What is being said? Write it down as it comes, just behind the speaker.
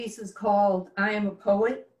piece is called I Am a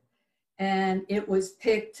Poet, and it was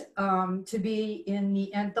picked to be in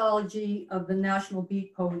the anthology of the National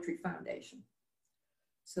Beat Poetry Foundation.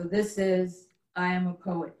 So this is I Am a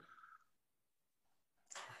Poet.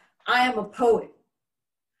 I am a poet.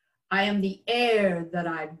 I am the air that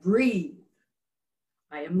I breathe.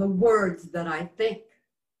 I am the words that I think.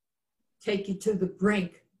 Take you to the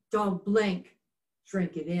brink, don't blink,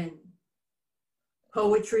 drink it in.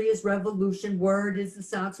 Poetry is revolution, word is the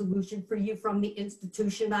sound solution for you from the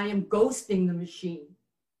institution. I am ghosting the machine.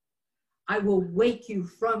 I will wake you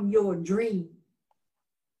from your dream.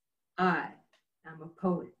 I am a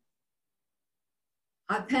poet.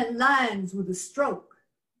 I pen lines with a stroke.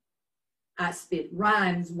 I spit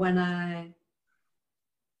rhymes when I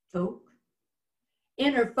toke.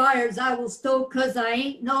 Inner fires I will stoke, 'cause I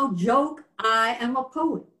ain't no joke. I am a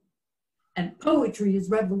poet. And poetry is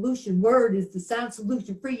revolution. Word is the sound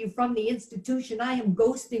solution. Free you from the institution. I am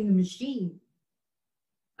ghosting the machine.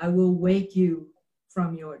 I will wake you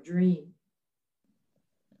from your dream.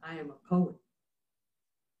 I am a poet.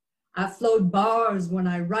 I float bars when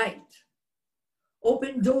I write.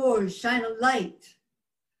 Open doors, shine a light.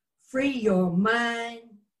 Free your mind,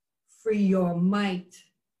 free your might.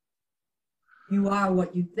 You are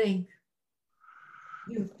what you think.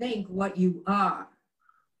 You think what you are.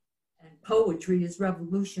 And poetry is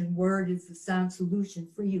revolution. Word is the sound solution.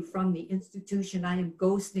 Free you from the institution. I am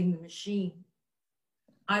ghosting the machine.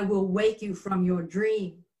 I will wake you from your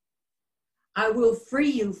dream. I will free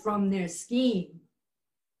you from their scheme.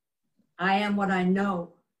 I am what I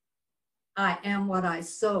know. I am what I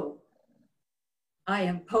sow. I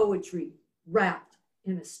am poetry wrapped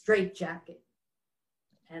in a straitjacket.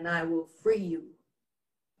 And I will free you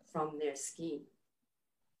from their scheme.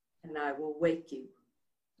 And I will wake you.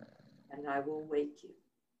 And I will wake you,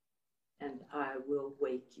 and I will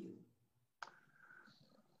wake you.